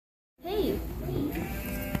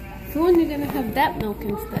Soon you're gonna have that milk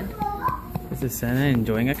instead. This is Sena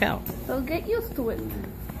enjoying a cow. So get used to it.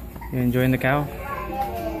 You enjoying the cow?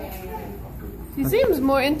 He seems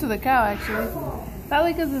more into the cow actually.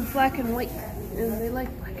 Probably because it's black and white. And they like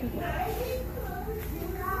black and white.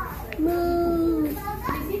 Move.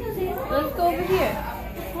 Let's go over here.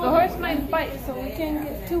 The horse might bite, so we can't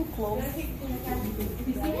get too close.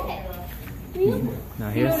 Now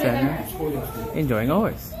here's Sena enjoying a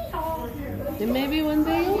horse. And maybe one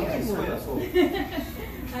day you'll get one.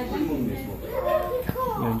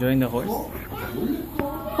 You enjoying the horse?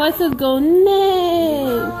 Horses go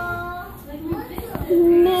neigh.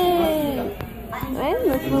 Neigh. Right,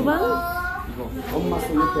 let's move on.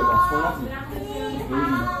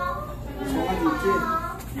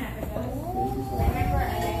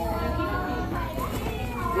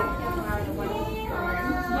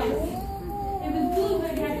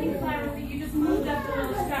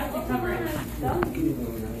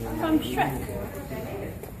 From Shrek.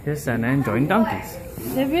 Here's Sena enjoying donkeys.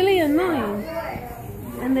 They're really annoying.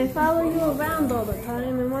 And they follow you around all the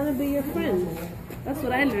time and want to be your friends. That's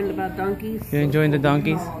what I learned about donkeys. You enjoying the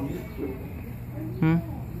donkeys? Hmm?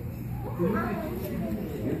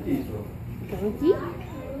 Donkey?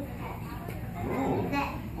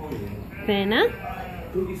 Sena?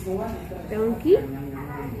 Donkey?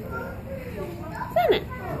 Sena?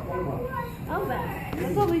 Alright,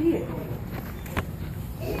 let's go over here.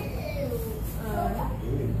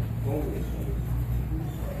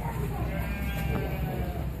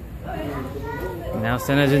 Now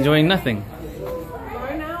Sena's enjoying nothing.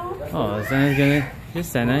 Barn owl? Oh, here's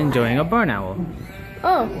Sena enjoying a barn owl.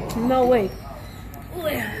 Oh, no way.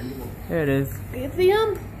 There it is. You see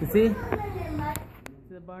him? You see? See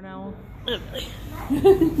the barn owl?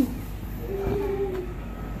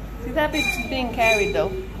 She's happy she's being carried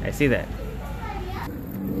though. I see that.